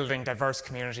about building diverse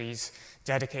communities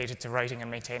dedicated to writing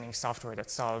and maintaining software that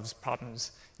solves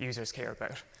problems users care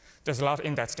about. There's a lot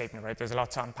in that statement, right? There's a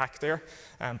lot to unpack there,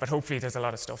 but hopefully there's a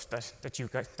lot of stuff that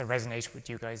resonates with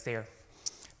you guys there.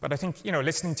 But I think,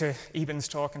 listening to Eben's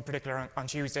talk in particular on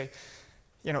Tuesday,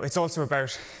 it's also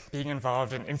about being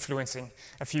involved in influencing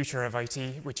a future of IT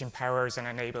which empowers and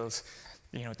enables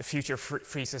the future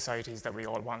free societies that we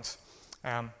all want.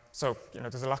 So,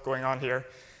 there's a lot going on here.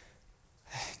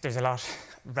 There's a lot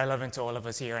relevant to all of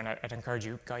us here, and I'd encourage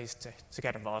you guys to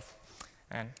get involved.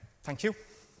 And thank you.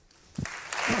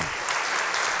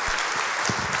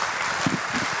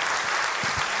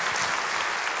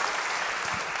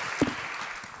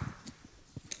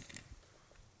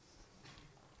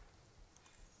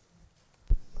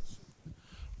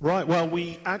 Right, well,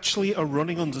 we actually are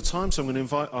running under time, so I'm going to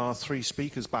invite our three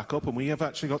speakers back up, and we have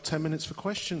actually got 10 minutes for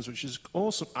questions, which is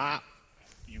awesome.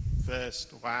 You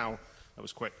first. Wow, that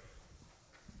was quick.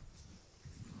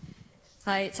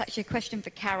 Hi, it's actually a question for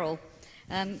Carol.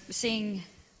 We're seeing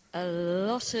a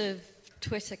lot of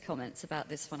Twitter comments about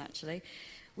this one, actually.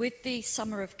 With the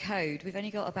Summer of Code, we've only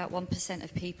got about 1%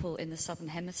 of people in the Southern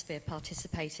Hemisphere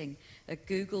participating. Are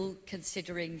Google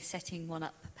considering setting one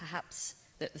up, perhaps,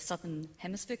 that the Southern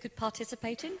Hemisphere could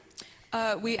participate in?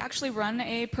 We actually run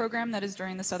a program that is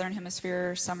during the Southern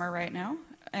Hemisphere summer right now,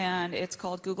 and it's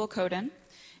called Google Code-In,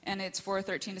 and it's for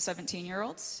 13 to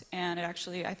 17-year-olds, and it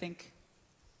actually, I think,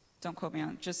 don't quote me on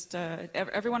it, just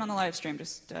everyone on the live stream,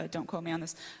 just don't quote me on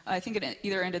this. I think it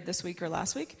either ended this week or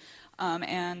last week.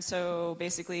 And so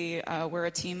basically, we're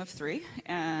a team of 3,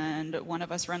 and one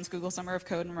of us runs Google Summer of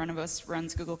Code, and one of us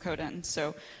runs Google Code-In.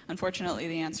 So unfortunately,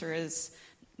 the answer is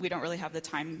we don't really have the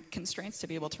time constraints to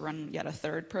be able to run yet a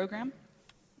third program.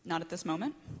 Not at this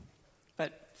moment.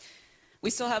 But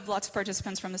we still have lots of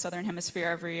participants from the Southern Hemisphere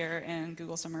every year in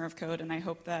Google Summer of Code, and I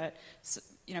hope that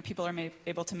people are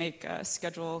able to make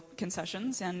schedule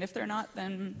concessions, and if they're not,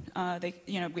 then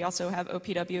we also have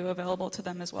OPW available to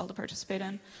them as well to participate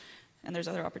in, and there's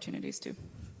other opportunities too.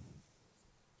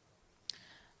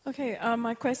 Okay,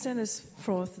 my question is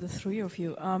for the 3 of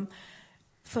you.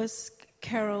 First,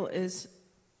 Carol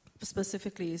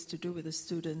specifically is to do with the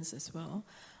students as well.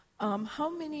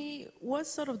 What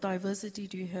sort of diversity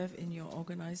do you have in your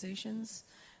organizations?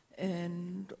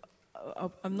 And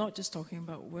I'm not just talking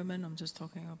about women, I'm just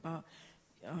talking about,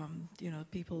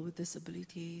 people with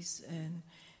disabilities and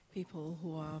people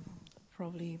who are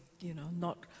probably,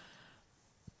 not,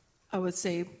 I would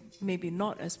say, maybe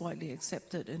not as widely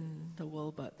accepted in the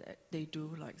world, but they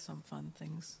do like some fun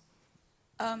things.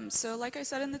 So like I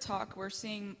said in the talk, we're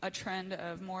seeing a trend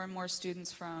of more and more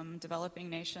students from developing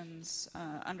nations,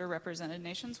 underrepresented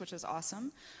nations, which is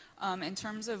awesome. In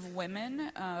terms of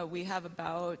women, we have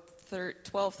about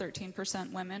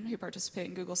 12-13% women who participate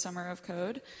in Google Summer of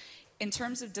Code. In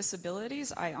terms of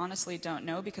disabilities, I honestly don't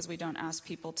know because we don't ask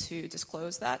people to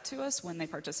disclose that to us when they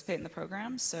participate in the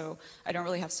program, so I don't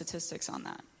really have statistics on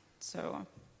that. So,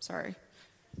 sorry.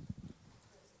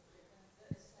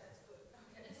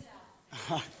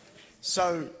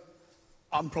 So,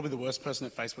 I'm probably the worst person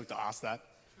at Facebook to ask that.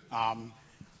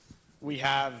 We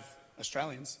have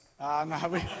Australians. No,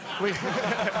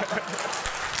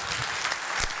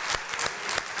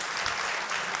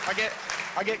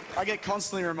 I get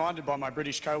constantly reminded by my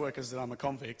British co-workers that I'm a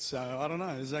convict, so I don't know,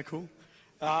 is that cool?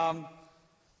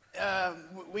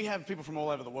 We have people from all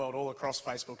over the world, all across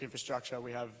Facebook infrastructure.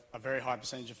 We have a very high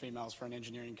percentage of females for an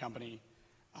engineering company.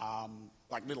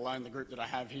 Like, let alone the group that I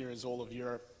have here is all of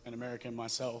Europe and America and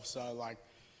myself. So, like,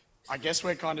 I guess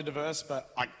we're kind of diverse, but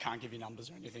I can't give you numbers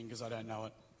or anything because I don't know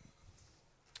it.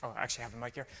 Oh, I actually have a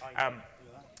mic here.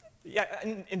 Yeah,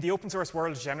 in the open source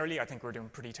world generally, I think we're doing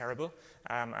pretty terrible.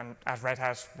 And at Red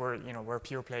Hat, we're a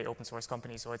pure play open source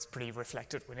company, so it's pretty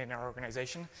reflected within our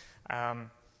organization.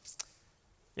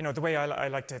 The way I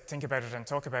like to think about it and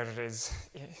talk about it is,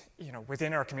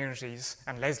 within our communities,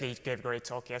 and Leslie gave a great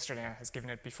talk yesterday and has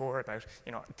given it before about,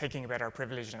 thinking about our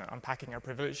privilege and unpacking our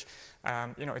privilege.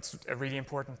 It's a really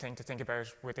important thing to think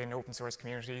about within open source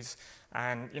communities.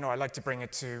 And, I like to bring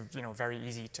it to, very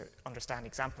easy to understand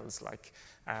examples, like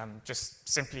just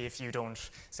simply if you don't,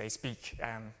 say, speak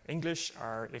English,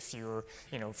 or if you're,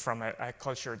 from a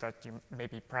culture that you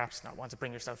maybe perhaps not want to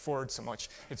bring yourself forward so much,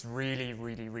 it's really,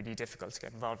 really, really difficult to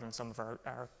get involved in some of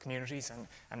our communities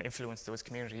and influence those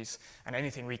communities. And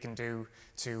anything we can do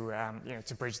to,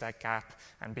 to bridge that gap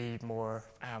and be more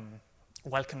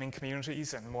welcoming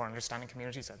communities and more understanding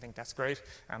communities, I think that's great.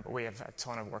 But we have a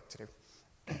ton of work to do.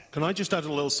 Can I just add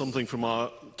a little something from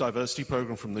our diversity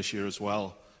program from this year as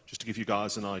well, just to give you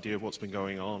guys an idea of what's been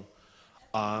going on.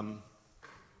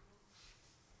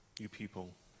 You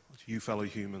people, you fellow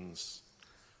humans.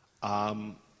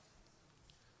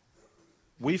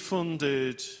 We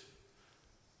funded,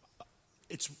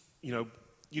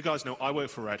 you guys know I work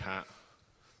for Red Hat,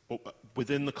 but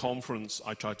within the conference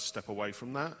I tried to step away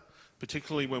from that,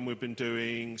 particularly when we've been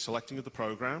doing selecting of the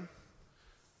program,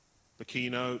 the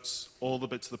keynotes, all the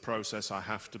bits of the process. I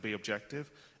have to be objective.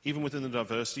 Even within the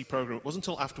diversity program, it wasn't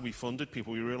until after we funded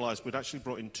people we realized we'd actually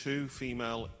brought in 2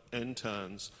 female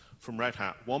interns from Red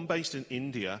Hat, one based in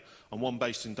India and one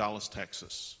based in Dallas,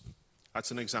 Texas.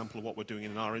 That's an example of what we're doing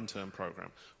in our intern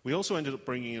program. We also ended up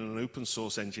bringing in an open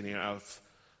source engineer out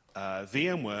of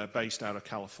VMware based out of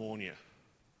California.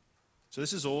 So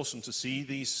this is awesome to see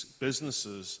these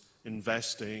businesses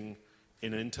investing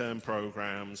in intern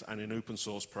programs and in open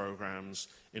source programs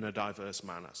in a diverse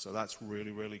manner. So that's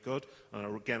really, really good.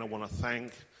 And again, I want to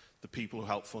thank the people who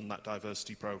helped fund that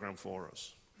diversity program for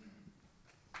us.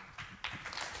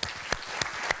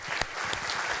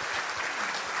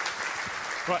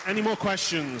 Right, any more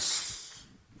questions?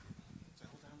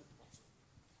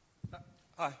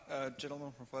 Hi,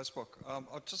 gentleman from Facebook. I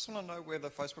just want to know whether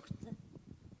Facebook...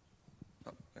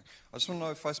 I just want to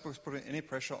know if Facebook's putting any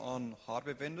pressure on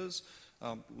hardware vendors,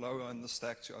 lower in the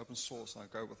stack to open source, and I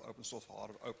go with open source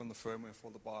hardware, open the firmware for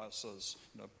the BIOSes,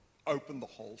 open the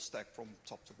whole stack from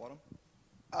top to bottom?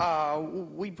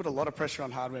 We put a lot of pressure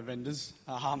on hardware vendors.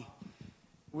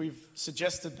 We've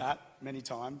suggested that many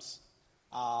times,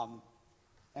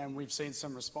 and we've seen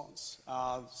some response.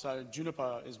 So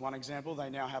Juniper is one example. They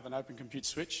now have an open compute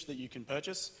switch that you can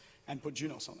purchase and put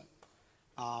Junos on it.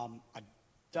 I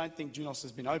don't think Junos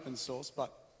has been open source,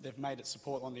 but they've made it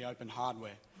support on the open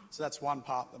hardware. So that's one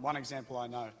example I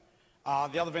know.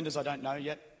 The other vendors I don't know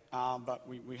yet, but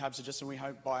we have suggested, we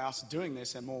hope by us doing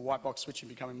this and more white box switching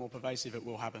becoming more pervasive, it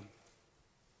will happen.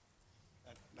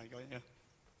 Yeah.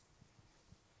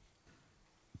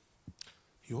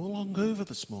 You're all hungover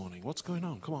this morning. What's going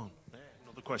on? Come on.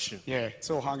 Another question. Yeah, it's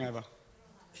all hungover.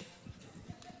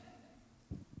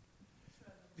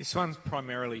 This one's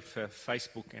primarily for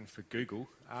Facebook and for Google.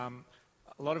 I'm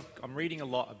reading a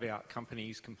lot about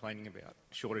companies complaining about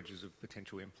shortages of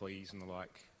potential employees and the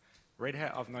like. Red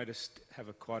Hat, I've noticed, have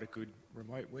quite a good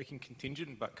remote working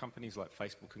contingent, but companies like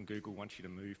Facebook and Google want you to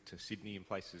move to Sydney and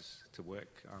places to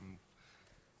work.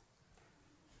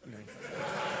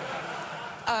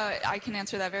 I can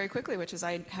answer that very quickly, which is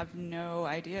I have no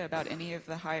idea about any of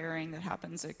the hiring that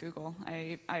happens at Google.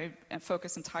 I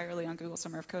focus entirely on Google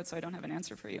Summer of Code, so I don't have an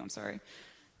answer for you. I'm sorry.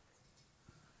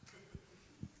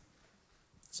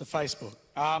 So Facebook.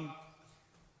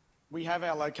 We have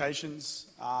our locations.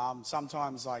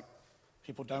 Sometimes, like,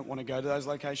 people don't want to go to those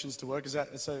locations to work. Is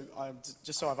that so?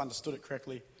 Just so I've understood it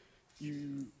correctly,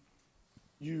 you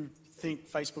think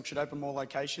Facebook should open more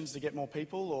locations to get more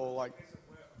people, or like?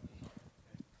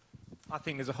 I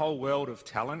think there's a whole world of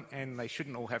talent, and they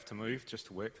shouldn't all have to move just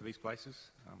to work for these places.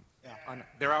 Yeah. I know.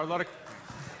 There are a lot of.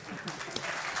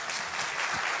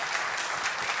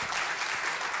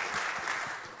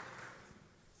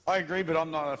 I agree, but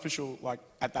I'm not official, like,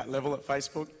 at that level at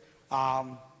Facebook.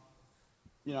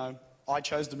 You know, I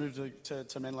chose to move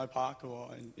to Menlo Park or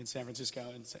in San Francisco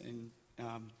in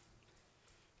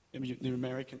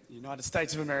the United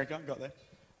States of America, got there.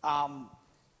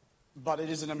 But it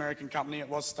is an American company. It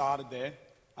was started there,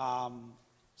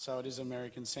 so it is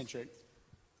American-centric.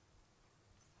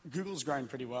 Google's grown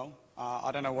pretty well.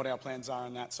 I don't know what our plans are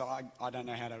on that, so I don't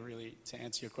know how to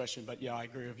answer your question, but yeah, I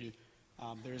agree with you.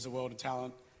 There is a world of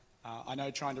talent. I know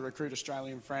trying to recruit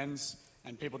Australian friends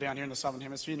and people down here in the Southern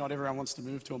Hemisphere, not everyone wants to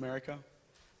move to America.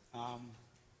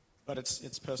 But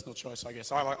it's personal choice, I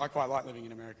guess. I quite like living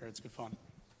in America. It's good fun.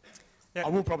 Yeah. I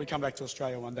will probably come back to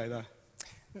Australia one day, though.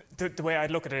 The way I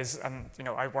look at it is, you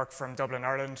know, I work from Dublin,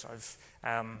 Ireland. I've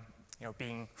you know,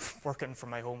 been working from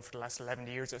my home for the last 11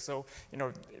 years or so. You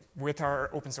know, with our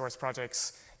open source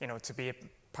projects, you know, to be a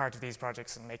part of these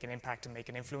projects and make an impact and make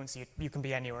an influence, you can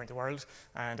be anywhere in the world,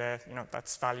 and you know,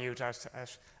 that's valued at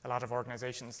a lot of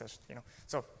organizations. That, you know,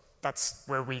 so that's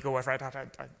where we go at Red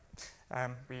Hat.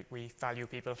 We value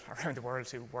people around the world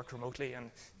who work remotely,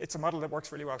 and it's a model that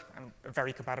works really well and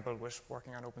very compatible with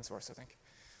working on open source, I think.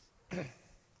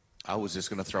 I was just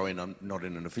going to throw in, not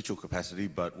in an official capacity,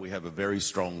 but we have a very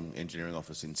strong engineering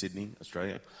office in Sydney,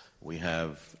 Australia. We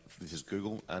have, this is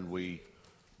Google, and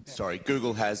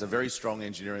Google has a very strong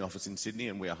engineering office in Sydney,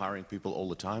 and we are hiring people all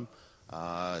the time.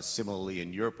 Similarly,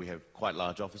 in Europe, we have quite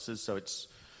large offices, so it's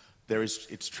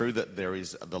true that there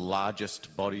is the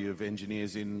largest body of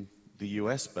engineers in the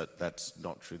US, but that's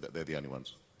not true that they're the only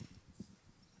ones.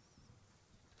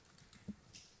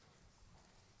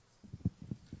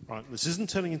 Right, this isn't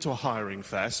turning into a hiring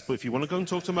fest, but if you want to go and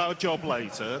talk to them about a job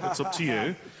later, that's up to you.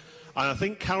 And I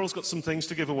think Carol's got some things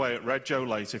to give away at Red Joe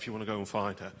later if you want to go and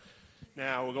find her.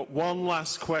 Now, we've got one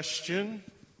last question.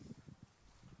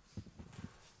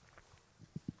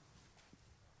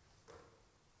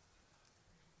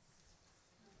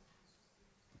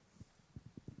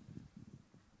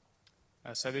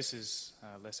 So this is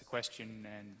less a question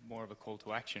and more of a call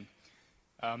to action.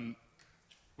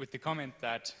 With the comment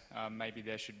that maybe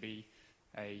there should be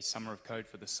a summer of code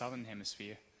for the Southern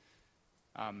Hemisphere,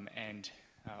 and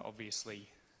obviously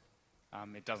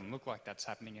it doesn't look like that's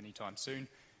happening anytime soon,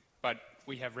 but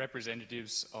we have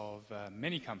representatives of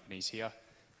many companies here,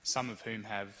 some of whom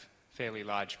have fairly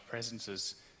large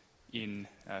presences in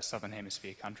Southern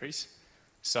Hemisphere countries.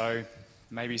 So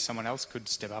maybe someone else could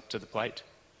step up to the plate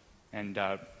and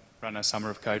run a summer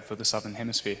of code for the Southern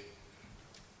Hemisphere.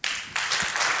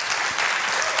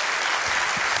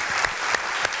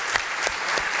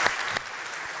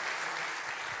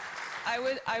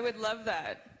 I would love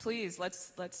that. Please,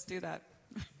 let's do that.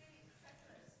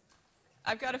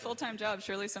 I've got a full-time job.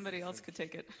 Surely somebody else could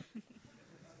take it.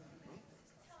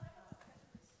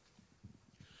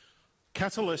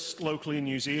 Catalyst locally in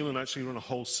New Zealand actually run a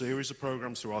whole series of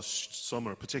programs through our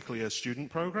summer, particularly a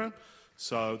student program.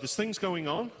 So there's things going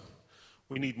on.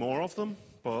 We need more of them,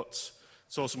 but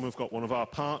it's awesome we've got one of our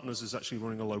partners is actually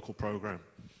running a local program.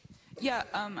 Yeah,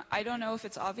 I don't know if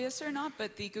it's obvious or not,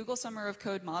 but the Google Summer of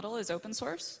Code model is open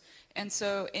source, and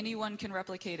so anyone can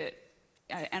replicate it,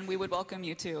 and we would welcome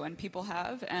you to, and people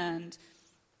have, and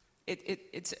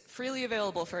it's freely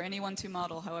available for anyone to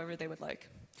model however they would like.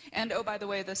 And oh, by the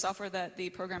way, the software that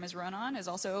the program is run on is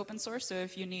also open source, so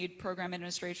if you need program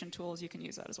administration tools, you can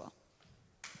use that as well.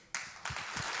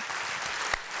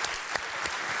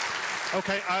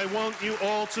 Okay, I want you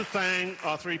all to thank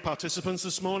our 3 participants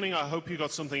this morning. I hope you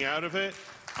got something out of it.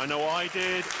 I know I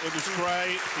did. It was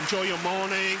great. Enjoy your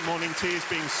morning. Morning tea is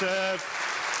being served.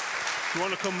 If you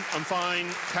want to come and find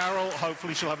Carol,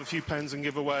 hopefully she'll have a few pens and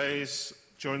giveaways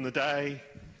during the day.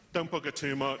 Don't bug her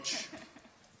too much.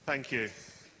 Thank you.